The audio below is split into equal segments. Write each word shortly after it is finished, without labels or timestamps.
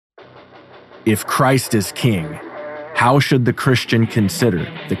If Christ is king, how should the Christian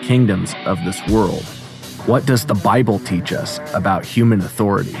consider the kingdoms of this world? What does the Bible teach us about human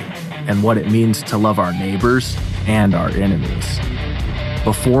authority and what it means to love our neighbors and our enemies?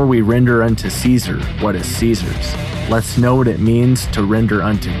 Before we render unto Caesar what is Caesar's, let's know what it means to render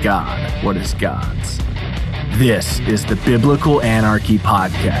unto God what is God's. This is the Biblical Anarchy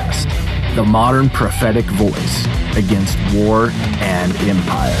Podcast, the modern prophetic voice against war and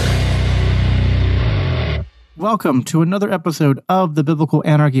empire. Welcome to another episode of the Biblical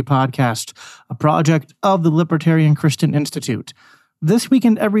Anarchy Podcast, a project of the Libertarian Christian Institute. This week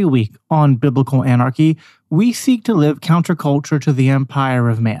and every week on Biblical Anarchy, we seek to live counterculture to the empire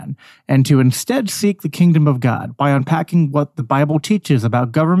of man, and to instead seek the kingdom of God by unpacking what the Bible teaches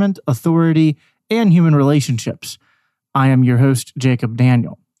about government, authority, and human relationships. I am your host, Jacob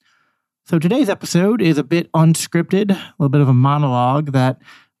Daniel. So today's episode is a bit unscripted, a little bit of a monologue that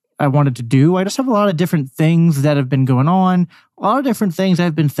I wanted to do. I just have a lot of different things that have been going on, a lot of different things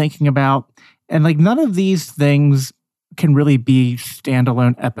I've been thinking about, and none of these things can really be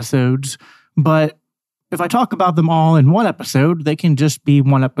standalone episodes, but if I talk about them all in one episode, they can just be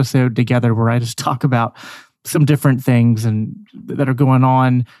one episode together where I just talk about some different things and that are going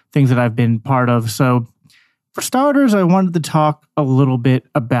on, things that I've been part of. So for starters, I wanted to talk a little bit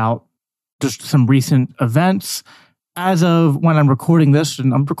about just some recent events. As of when I'm recording this,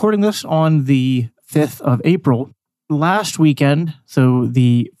 and I'm recording this on the 5th of April, last weekend, so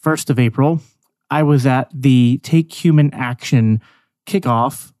the 1st of April, I was at the Take Human Action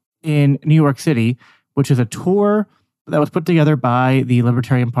kickoff in New York City, which is a tour that was put together by the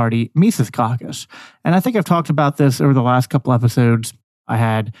Libertarian Party Mises Caucus. And I think I've talked about this over the last couple episodes. I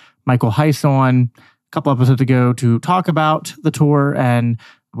had Michael Heiss on a couple episodes ago to talk about the tour, and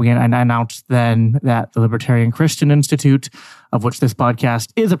I announced then that the Libertarian Christian Institute, of which this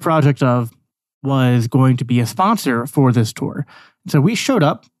podcast is a project of, was going to be a sponsor for this tour. So we showed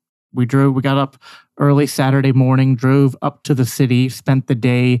up. We got up early Saturday morning, drove up to the city, spent the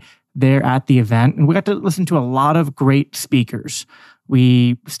day there at the event, and we got to listen to a lot of great speakers.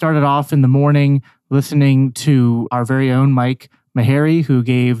 We started off in the morning listening to our very own Mike Maharrey, who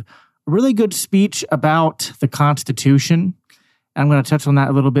gave a really good speech about the Constitution. I'm going to touch on that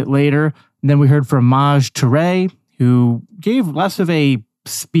a little bit later. And then we heard from Maj Touré, who gave less of a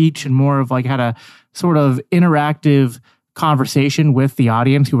speech and more of had a sort of interactive conversation with the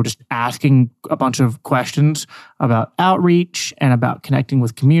audience, who were just asking a bunch of questions about outreach and about connecting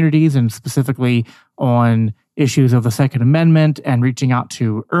with communities, and specifically on issues of the Second Amendment and reaching out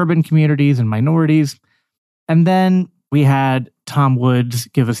to urban communities and minorities. And then we had Tom Woods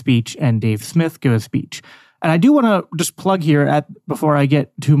give a speech and Dave Smith give a speech. And I do want to just plug here, before I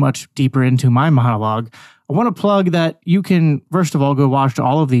get too much deeper into my monologue, I want to plug that you can, first of all, go watch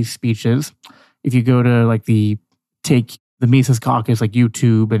all of these speeches. If you go to the Take the Mises Caucus,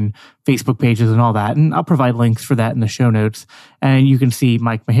 YouTube and Facebook pages and all that, and I'll provide links for that in the show notes. And you can see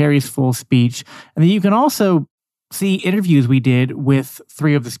Mike Maharrey's full speech. And then you can also see interviews we did with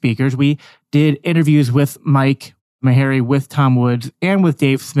three of the speakers. We did interviews with Mike Maharrey, with Tom Woods, and with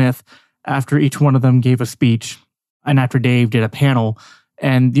Dave Smith, after each one of them gave a speech, and after Dave did a panel.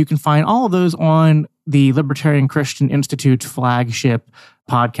 And you can find all of those on the Libertarian Christian Institute's flagship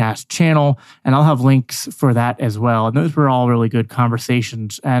podcast channel, and I'll have links for that as well. And those were all really good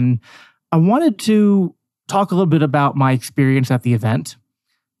conversations. And I wanted to talk a little bit about my experience at the event.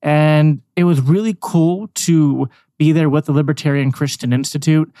 And it was really cool to be there with the Libertarian Christian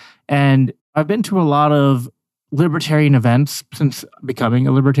Institute. And I've been to a lot of libertarian events since becoming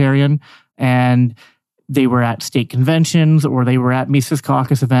a libertarian, and they were at state conventions, or they were at Mises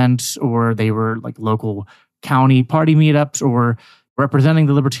Caucus events, or they were local county party meetups, or representing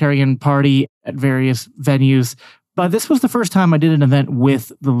the Libertarian Party at various venues. But this was the first time I did an event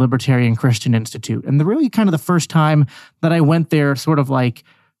with the Libertarian Christian Institute, and really kind of the first time that I went there sort of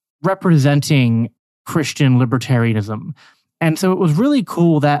representing Christian libertarianism. And so it was really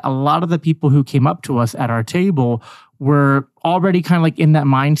cool that a lot of the people who came up to us at our table were already kind of in that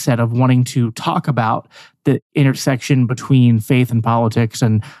mindset of wanting to talk about the intersection between faith and politics,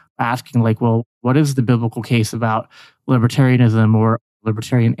 and asking well, what is the biblical case about libertarianism or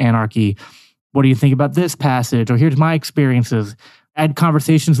libertarian anarchy? What do you think about this passage? Or here's my experiences. I had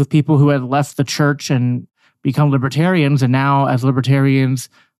conversations with people who had left the church and become libertarians, and now as libertarians,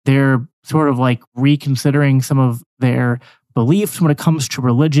 they're sort of reconsidering some of their beliefs when it comes to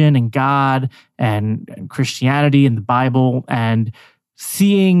religion and God and Christianity and the Bible, and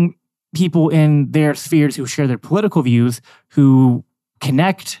seeing people in their spheres who share their political views, who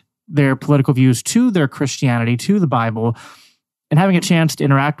connect their political views to their Christianity, to the Bible, and having a chance to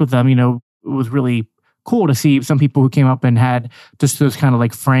interact with them. it was really cool to see some people who came up and had just those kind of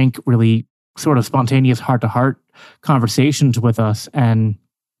like frank, really sort of spontaneous heart-to-heart conversations with us. And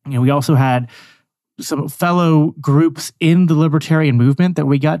we also had some fellow groups in the libertarian movement that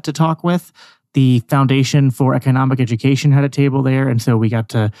we got to talk with. The Foundation for Economic Education had a table there, and so we got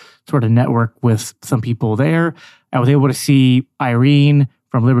to sort of network with some people there. I was able to see Irene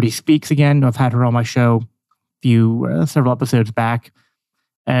from Liberty Speaks again. I've had her on my show several episodes back.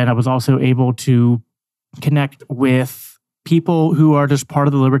 And I was also able to connect with people who are just part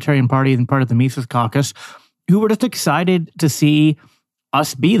of the Libertarian Party and part of the Mises Caucus, who were just excited to see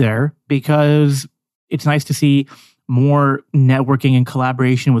us be there, because it's nice to see more networking and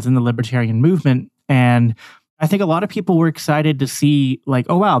collaboration within the libertarian movement. And I think a lot of people were excited to see, like,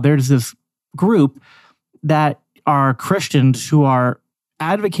 oh, wow, there's this group that are Christians who are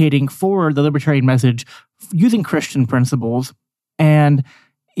advocating for the libertarian message using Christian principles. And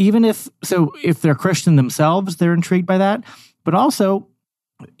even if they're Christian themselves, they're intrigued by that. But also,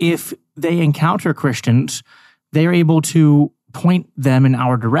 if they encounter Christians, they're able to point them in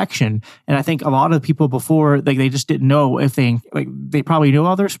our direction. And I think a lot of people before, they just didn't know if they probably knew,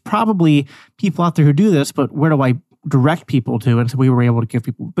 oh, there's probably people out there who do this, but where do I direct people to? And so we were able to give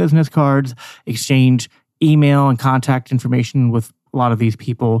people business cards, exchange email and contact information with a lot of these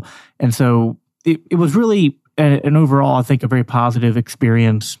people. And so it was really an overall, I think, a very positive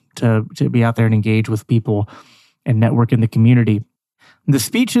experience to be out there and engage with people and network in the community. The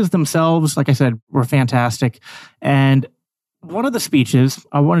speeches themselves, like I said, were fantastic. And one of the speeches,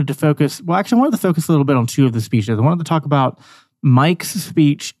 I wanted to focus a little bit on two of the speeches. I wanted to talk about Mike's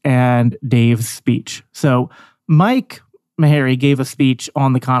speech and Dave's speech. So Mike Maharrey gave a speech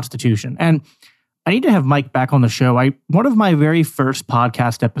on the Constitution. And I need to have Mike back on the show. One of my very first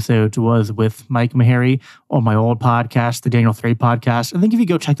podcast episodes was with Mike Maharrey on my old podcast, the Daniel 3 podcast. I think if you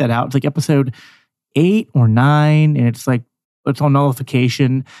go check that out, it's like episode 8 or 9, and it's on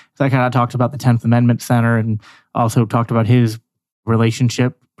nullification. So I kind of talked about the 10th Amendment Center and also talked about his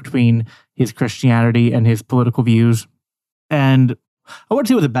relationship between his Christianity and his political views. And I wouldn't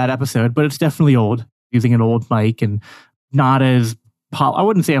say it was a bad episode, but it's definitely old, using an old mic and not as I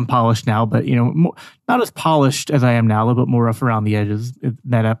wouldn't say I'm polished now, but not as polished as I am now, a little bit more rough around the edges in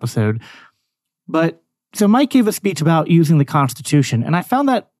that episode. But so Mike gave a speech about using the Constitution, and I found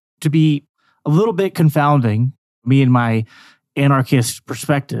that to be a little bit confounding, me and my anarchist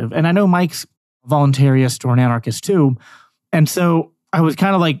perspective. And I know Mike's a voluntarist or an anarchist too. And so I was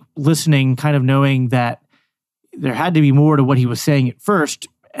kind of like listening, kind of knowing that there had to be more to what he was saying at first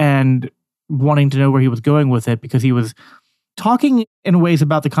and wanting to know where he was going with it, because he was talking in ways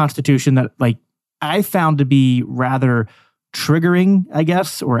about the Constitution that, like, I found to be rather triggering, I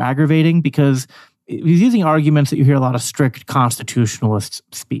guess, or aggravating, because he's using arguments that you hear a lot of strict constitutionalists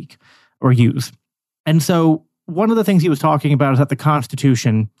speak or use. And so one of the things he was talking about is that the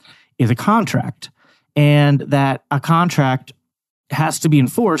Constitution is a contract, and that a contract has to be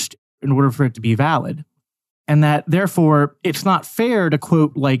enforced in order for it to be valid. And that, therefore, it's not fair to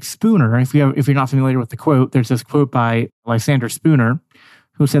quote like Spooner. If you're not familiar with the quote, there's this quote by Lysander Spooner,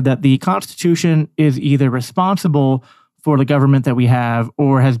 who said that the Constitution is either responsible for the government that we have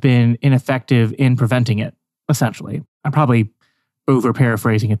or has been ineffective in preventing it, essentially. I'm probably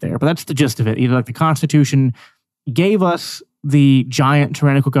over-paraphrasing it there, but that's the gist of it. Either like the Constitution gave us the giant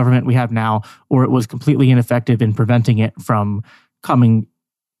tyrannical government we have now, or it was completely ineffective in preventing it from coming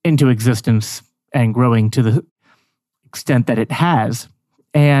into existence and growing to the extent that it has.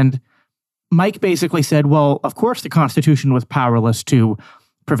 And Mike basically said, well, of course the Constitution was powerless to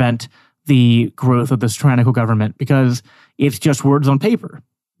prevent the growth of this tyrannical government because it's just words on paper.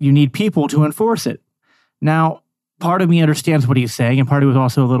 You need people to enforce it. Now, part of me understands what he's saying, and part of me was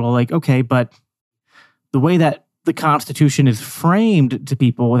also a little like, okay, but the way that the Constitution is framed to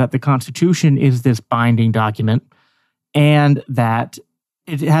people, that the Constitution is this binding document, and that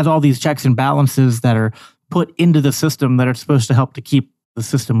it has all these checks and balances that are put into the system that are supposed to help to keep the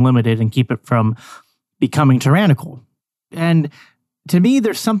system limited and keep it from becoming tyrannical. And to me,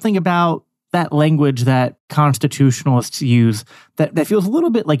 there's something about that language that constitutionalists use that feels a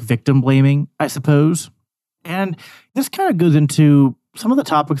little bit like victim blaming, I suppose. And this kind of goes into some of the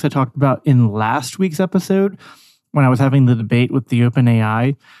topics I talked about in last week's episode when I was having the debate with the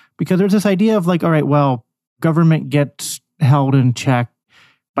OpenAI, because there's this idea of like, all right, well, government gets held in check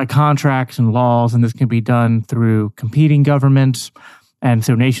by contracts and laws, and this can be done through competing governments. And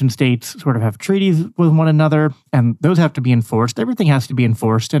so nation states sort of have treaties with one another, and those have to be enforced. Everything has to be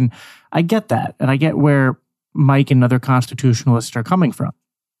enforced. And I get that. And I get where Mike and other constitutionalists are coming from.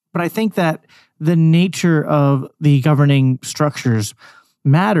 But I think that the nature of the governing structures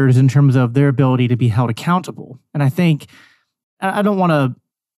matters in terms of their ability to be held accountable. And I think, I don't want to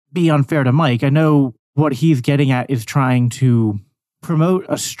be unfair to Mike. I know what he's getting at is trying to promote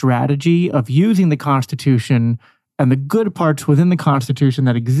a strategy of using the Constitution and the good parts within the Constitution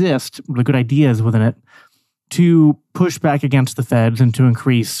that exist, the good ideas within it, to push back against the feds and to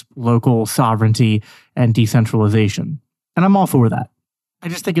increase local sovereignty and decentralization. And I'm all for that. I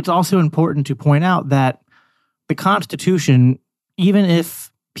just think it's also important to point out that the Constitution, even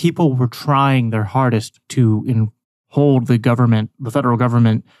if people were trying their hardest to hold the government, the federal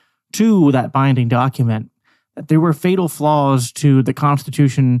government, to that binding document, that there were fatal flaws to the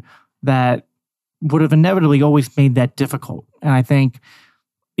Constitution that would have inevitably always made that difficult. And I think,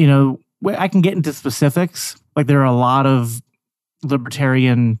 I can get into specifics. Like, there are a lot of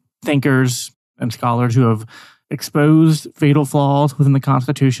libertarian thinkers and scholars who have exposed fatal flaws within the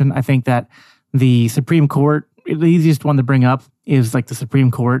Constitution. I think that the Supreme Court, the easiest one to bring up is like the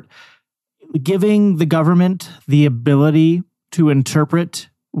Supreme Court, giving the government the ability to interpret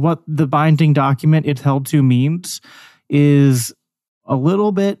what the binding document it's held to means is a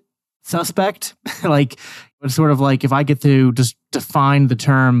little bit suspect. Like, it's sort of like if I get to just define the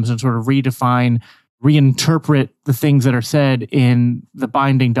terms and sort of reinterpret the things that are said in the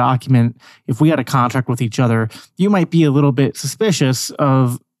binding document, if we had a contract with each other, you might be a little bit suspicious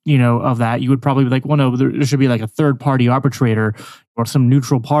of that. You would probably be like, well, no, there should be like a third party arbitrator or some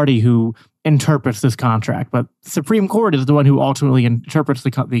neutral party who interprets this contract. But the Supreme Court is the one who ultimately interprets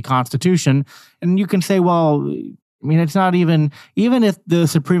the Constitution. And you can say, well, it's not even if the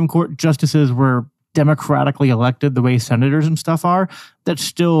Supreme Court justices were democratically elected the way senators and stuff are, that's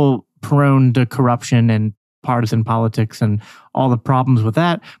still prone to corruption and partisan politics and all the problems with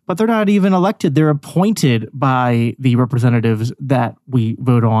that. But they're not even elected. They're appointed by the representatives that we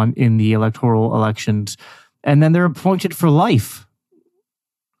vote on in the electoral elections. And then they're appointed for life.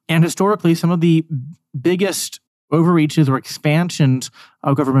 And historically, some of the biggest overreaches or expansions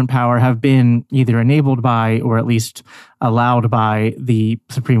of government power have been either enabled by or at least allowed by the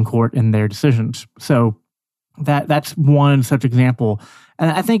Supreme Court in their decisions. So that's one such example.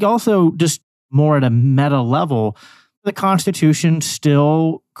 And I think also just more at a meta level, the Constitution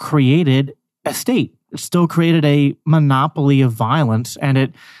still created a state. It still created a monopoly of violence, and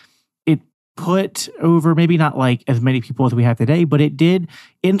it put over, maybe not like as many people as we have today, but it did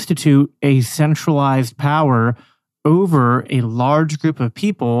institute a centralized power over a large group of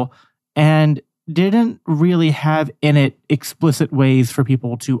people and didn't really have in it explicit ways for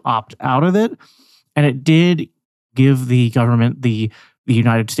people to opt out of it. And it did give the government, the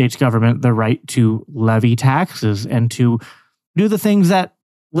United States government, the right to levy taxes and to do the things that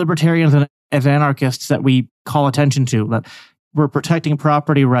libertarians and as anarchists that we call attention to. That we're protecting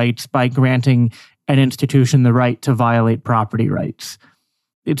property rights by granting an institution the right to violate property rights.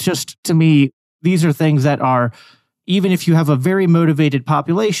 It's just, to me, these are things that are, even if you have a very motivated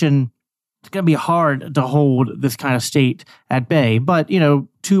population, it's going to be hard to hold this kind of state at bay. But,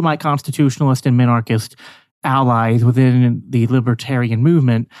 to my constitutionalist and minarchist allies within the libertarian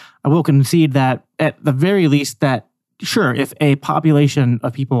movement, I will concede that at the very least that, sure, if a population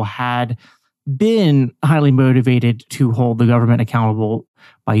of people had been highly motivated to hold the government accountable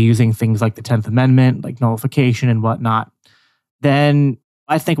by using things like the 10th Amendment, like nullification and whatnot, then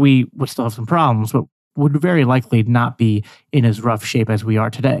I think we would still have some problems, but would very likely not be in as rough shape as we are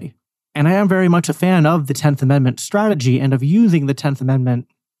today. And I am very much a fan of the 10th Amendment strategy and of using the 10th Amendment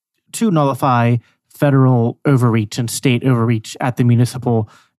to nullify federal overreach and state overreach at the municipal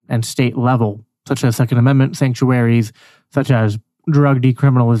and state level, such as Second Amendment sanctuaries, such as drug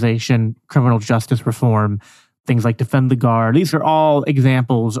decriminalization, criminal justice reform, things like Defend the Guard. These are all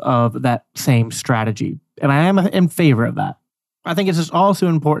examples of that same strategy. And I am in favor of that. I think it's just also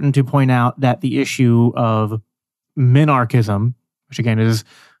important to point out that the issue of minarchism, which again is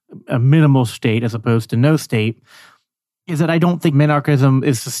a minimal state as opposed to no state, is that I don't think minarchism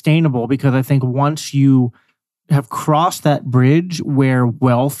is sustainable, because I think once you have crossed that bridge where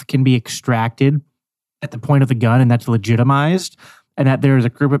wealth can be extracted at the point of the gun and that's legitimized, and that there's a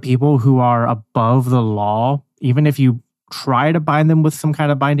group of people who are above the law, even if you try to bind them with some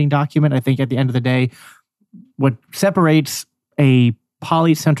kind of binding document, I think at the end of the day, what separates a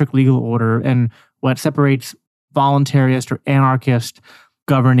polycentric legal order and what separates voluntarist or anarchist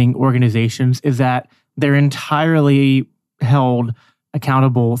governing organizations is that they're entirely held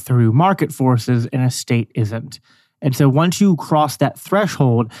accountable through market forces and a state isn't. And so once you cross that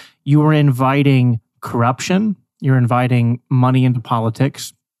threshold, you are inviting corruption, you're inviting money into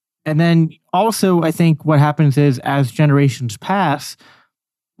politics. And then also, I think what happens is as generations pass,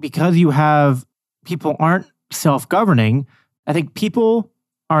 because you have people aren't self-governing, I think people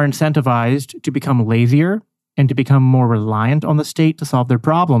are incentivized to become lazier and to become more reliant on the state to solve their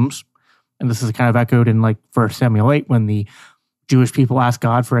problems. And this is kind of echoed in like 1 Samuel 8 when the Jewish people ask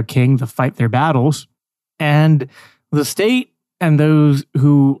God for a king to fight their battles. And the state and those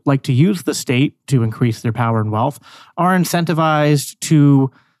who like to use the state to increase their power and wealth are incentivized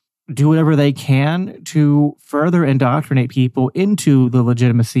to do whatever they can to further indoctrinate people into the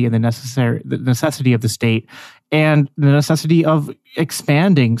legitimacy and the necessity of the state and the necessity of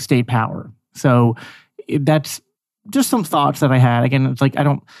expanding state power. So that's just some thoughts that I had. Again, it's like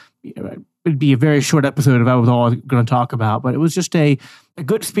it'd be a very short episode if I was all going to talk about, but it was just a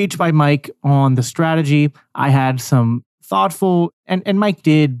good speech by Mike on the strategy. I had some thoughtful, and Mike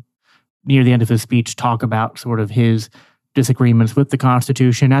did near the end of his speech talk about sort of his disagreements with the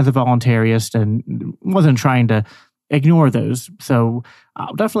Constitution as a voluntarist and wasn't trying to ignore those. So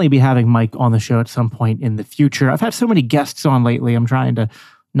I'll definitely be having Mike on the show at some point in the future. I've had so many guests on lately. I'm trying to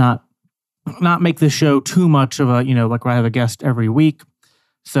not make this show too much of a, like where I have a guest every week.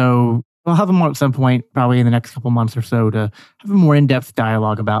 So I'll have him on at some point, probably in the next couple months or so, to have a more in-depth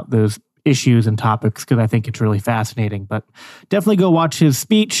dialogue about those issues and topics, because I think it's really fascinating. But definitely go watch his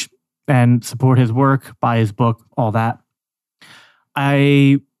speech and support his work, buy his book, all that.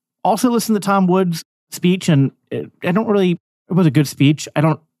 I also listened to Tom Woods' speech, and it was a good speech.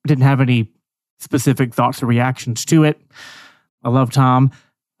 Didn't have any specific thoughts or reactions to it. I love Tom.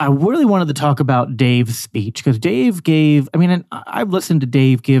 I really wanted to talk about Dave's speech, because I've listened to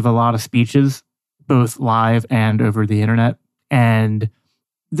Dave give a lot of speeches, both live and over the internet. And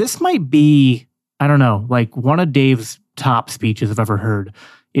this might be, like one of Dave's top speeches I've ever heard.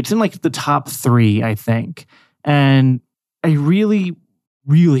 It's in like the top 3, I think. And I really,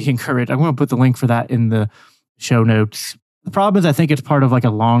 really encourage, I'm going to put the link for that in the show notes. The problem is I think it's part of like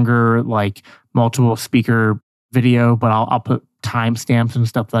a longer, like multiple speaker video, but I'll put timestamps and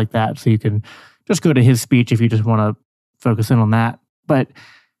stuff like that. So you can just go to his speech if you just want to focus in on that. But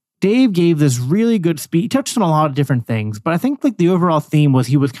Dave gave this really good speech. He touched on a lot of different things, but I think like the overall theme was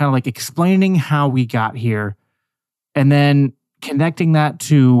he was kind of like explaining how we got here and then connecting that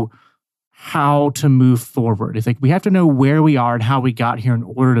to how to move forward. It's like we have to know where we are and how we got here in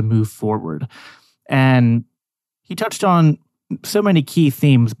order to move forward. And he touched on so many key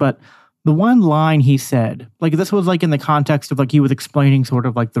themes, but the one line he said, like this was like in the context of like he was explaining sort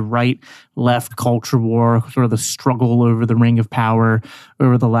of like the right-left culture war, sort of the struggle over the ring of power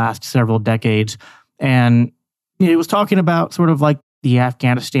over the last several decades. And he was talking about sort of like the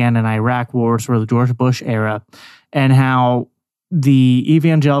Afghanistan and Iraq war, sort of the George Bush era, and how the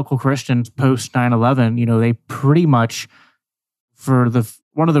evangelical Christians post 9/11, they pretty much, for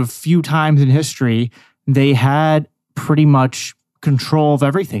one of the few times in history, they had pretty much control of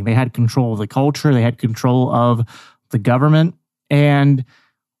everything. They had control of the culture. They had control of the government. And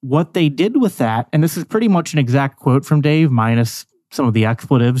what they did with that, and this is pretty much an exact quote from Dave, minus some of the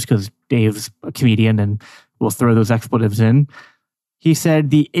expletives, because Dave's a comedian and will throw those expletives in. He said,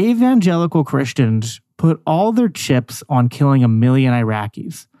 the evangelical Christians put all their chips on killing 1 million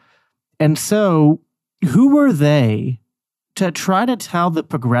Iraqis. And so who were they to try to tell the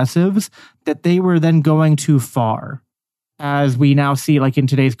progressives that they were then going too far? As we now see, like in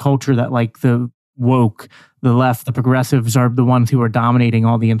today's culture, that like the woke, the left, the progressives are the ones who are dominating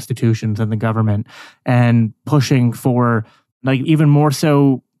all the institutions and the government and pushing for, like even more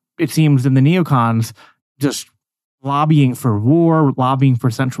so, it seems, than the neocons, just lobbying for war, lobbying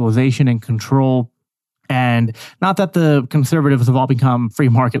for centralization and control. And not that the conservatives have all become free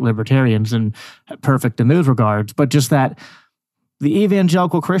market libertarians and perfect in those regards, but just that the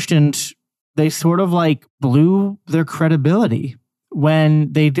evangelical Christians, they sort of like blew their credibility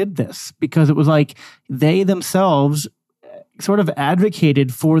when they did this, because it was like they themselves sort of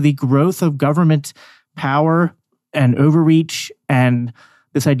advocated for the growth of government power and overreach and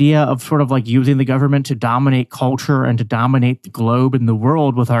this idea of sort of like using the government to dominate culture and to dominate the globe and the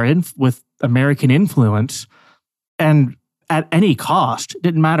world with with American influence, and at any cost. It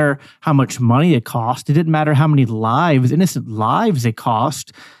didn't matter how much money it cost. It didn't matter how many lives, innocent lives it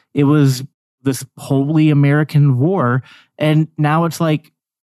cost. It was this holy American war. And now it's like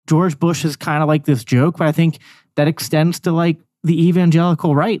George Bush is kind of like this joke, but I think that extends to like the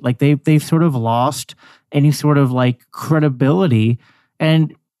evangelical right. Like they've sort of lost any sort of like credibility.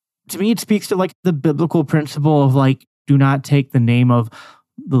 And to me, it speaks to like the biblical principle of like, do not take the name of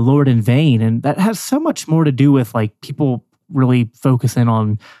the Lord in vain. And that has so much more to do with like people really focusing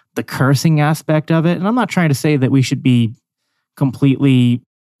on the cursing aspect of it. And I'm not trying to say that we should be completely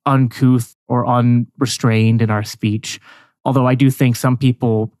uncouth or unrestrained in our speech. Although I do think some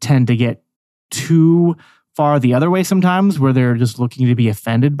people tend to get too far the other way sometimes, where they're just looking to be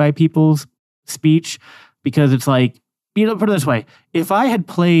offended by people's speech, because it's like, put it this way. If I had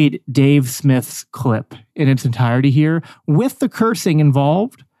played Dave Smith's clip in its entirety here with the cursing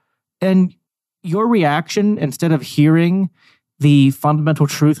involved, and your reaction, instead of hearing the fundamental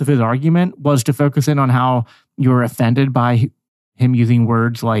truth of his argument, was to focus in on how you're offended by him using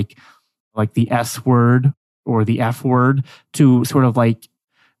words like the S word or the F word to sort of like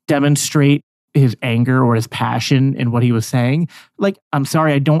demonstrate his anger or his passion in what he was saying. Like, I'm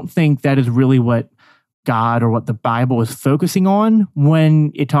sorry, I don't think that is really what God or what the Bible is focusing on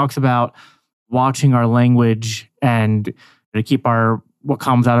when it talks about watching our language and to keep what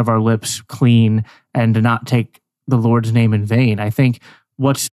comes out of our lips clean and to not take the Lord's name in vain. I think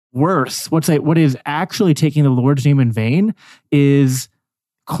what's worse, what is actually taking the Lord's name in vain is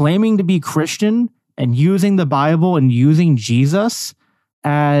claiming to be Christian and using the Bible and using Jesus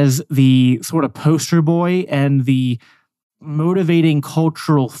as the sort of poster boy and the motivating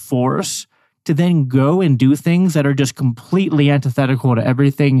cultural force to then go and do things that are just completely antithetical to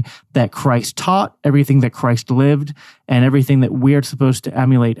everything that Christ taught, everything that Christ lived, and everything that we're supposed to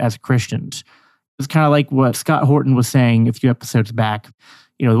emulate as Christians. It's kind of like what Scott Horton was saying a few episodes back.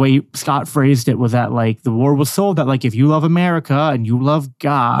 The way Scott phrased it was that like the war was sold that like if you love America and you love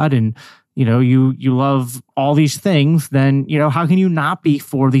God and you love all these things, then how can you not be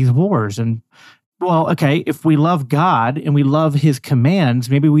for these wars? And well, okay, if we love God and we love his commands,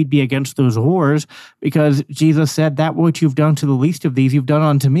 maybe we'd be against those wars because Jesus said that what you've done to the least of these, you've done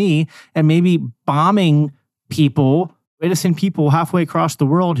unto me. And maybe bombing people, innocent people halfway across the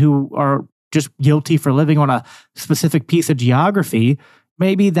world who are just guilty for living on a specific piece of geography,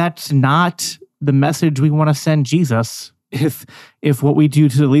 maybe that's not the message we want to send Jesus if what we do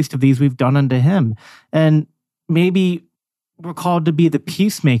to the least of these, we've done unto him. And maybe we're called to be the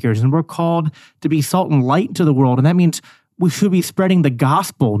peacemakers and we're called to be salt and light to the world. And that means we should be spreading the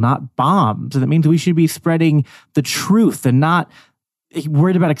gospel, not bombs. And that means we should be spreading the truth and not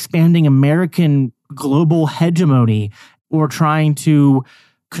worried about expanding American global hegemony or trying to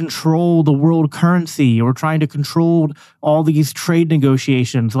control the world currency or trying to control all these trade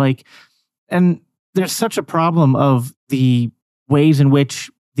negotiations. And there's such a problem of the ways in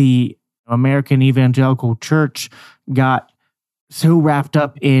which the American evangelical church got so wrapped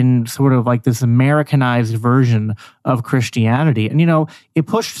up in sort of like this Americanized version of Christianity. And, it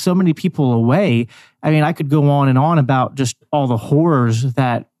pushed so many people away. I mean, I could go on and on about just all the horrors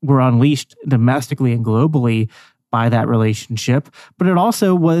that were unleashed domestically and globally by that relationship. But it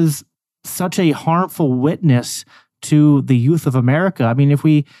also was such a harmful witness to the youth of America. I mean,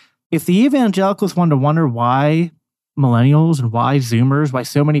 if the evangelicals want to wonder why millennials and why Zoomers, why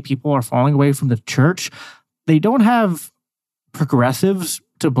so many people are falling away from the church, they don't have progressives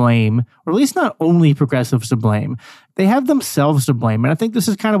to blame, or at least not only progressives to blame. They have themselves to blame. And I think this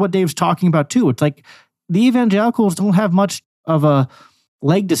is kind of what Dave's talking about too. It's like the evangelicals don't have much of a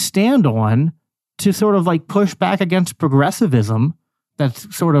leg to stand on to sort of like push back against progressivism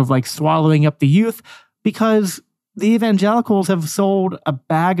that's sort of like swallowing up the youth, because the evangelicals have sold a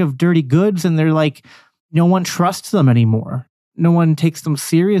bag of dirty goods and they're like, no one trusts them anymore. No one takes them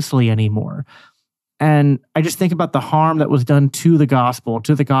seriously anymore. And I just think about the harm that was done to the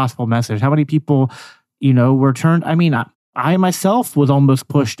gospel message. How many people, were turned. I mean, I myself was almost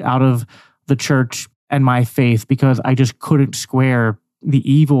pushed out of the church and my faith because I just couldn't square the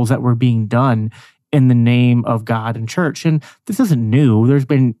evils that were being done in the name of God and church. And this isn't new. There's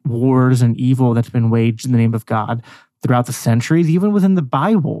been wars and evil that's been waged in the name of God throughout the centuries, even within the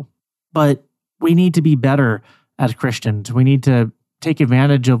Bible. But we need to be better as Christians. We need to take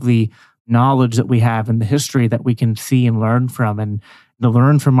advantage of the knowledge that we have and the history that we can see and learn from, and to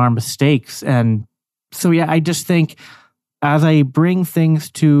learn from our mistakes. And so, I just think as I bring things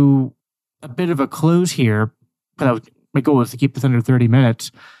to a bit of a close here, because my goal is to keep this under 30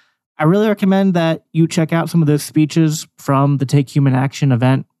 minutes, I really recommend that you check out some of those speeches from the Take Human Action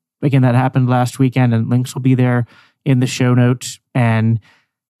event. Again, that happened last weekend, and links will be there in the show notes. And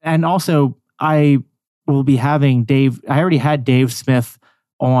also, I will be having I already had Dave Smith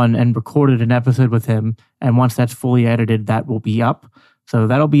on and recorded an episode with him. And once that's fully edited, that will be up. So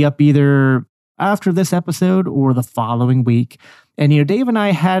that'll be up either after this episode or the following week. And, Dave and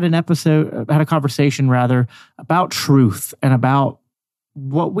I had a conversation about truth and about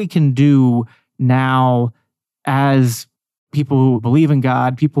what we can do now as people who believe in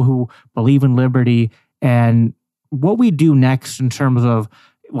God, people who believe in liberty, and what we do next in terms of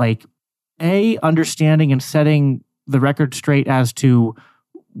understanding and setting the record straight as to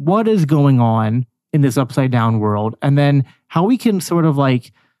what is going on in this upside down world, and then how we can sort of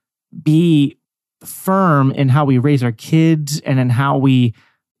be firm in how we raise our kids and in how we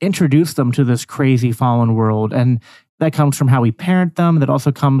introduce them to this crazy fallen world. And that comes from how we parent them. That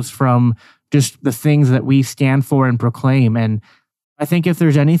also comes from just the things that we stand for and proclaim. And I think if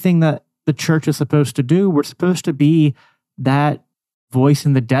there's anything that the church is supposed to do, we're supposed to be that voice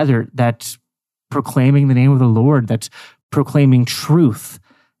in the desert that's proclaiming the name of the Lord, that's proclaiming truth,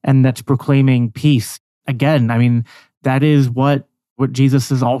 and that's proclaiming peace. Again, I mean, that is what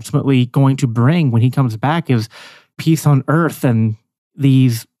Jesus is ultimately going to bring when he comes back, is peace on earth. And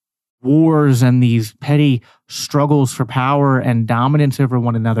these wars and these petty struggles for power and dominance over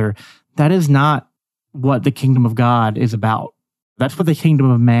one another, that is not what the kingdom of God is about. That's what the kingdom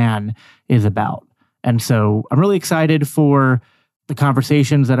of man is about. And so I'm really excited for the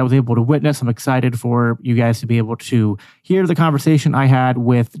conversations that I was able to witness. I'm excited for you guys to be able to hear the conversation I had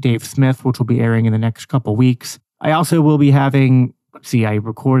with Dave Smith, which will be airing in the next couple weeks. I also will be having, I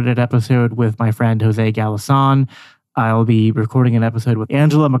recorded an episode with my friend Jose Galasan. I'll be recording an episode with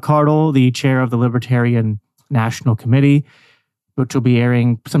Angela McArdle, the chair of the Libertarian National Committee, which will be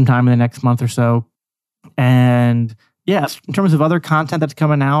airing sometime in the next month or so. And yes, in terms of other content that's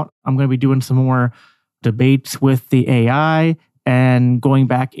coming out, I'm going to be doing some more debates with the AI and going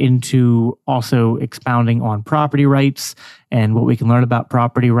back into also expounding on property rights and what we can learn about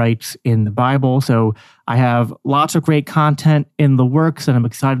property rights in the Bible. So I have lots of great content in the works and I'm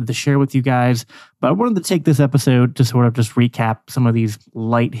excited to share with you guys. But I wanted to take this episode to sort of just recap some of these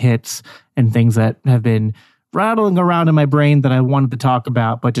light hits and things that have been rattling around in my brain that I wanted to talk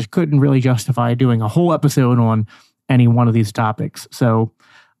about, but just couldn't really justify doing a whole episode on any one of these topics. So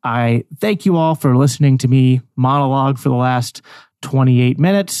I thank you all for listening to me monologue for the last 28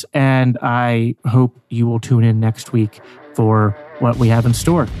 minutes, and I hope you will tune in next week for what we have in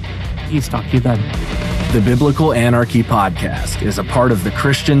store. Please talk to you then. The Biblical Anarchy Podcast is a part of the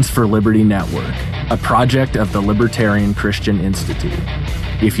Christians for Liberty Network, a project of the Libertarian Christian Institute.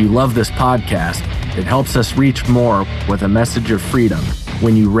 If you love this podcast, it helps us reach more with a message of freedom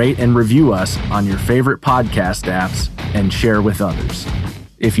when you rate and review us on your favorite podcast apps and share with others.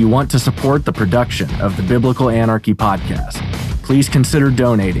 If you want to support the production of the Biblical Anarchy Podcast, please consider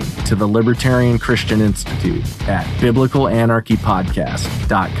donating to the Libertarian Christian Institute at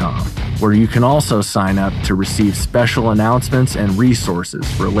biblicalanarchypodcast.com, where you can also sign up to receive special announcements and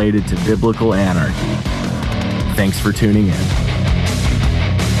resources related to biblical anarchy. Thanks for tuning in.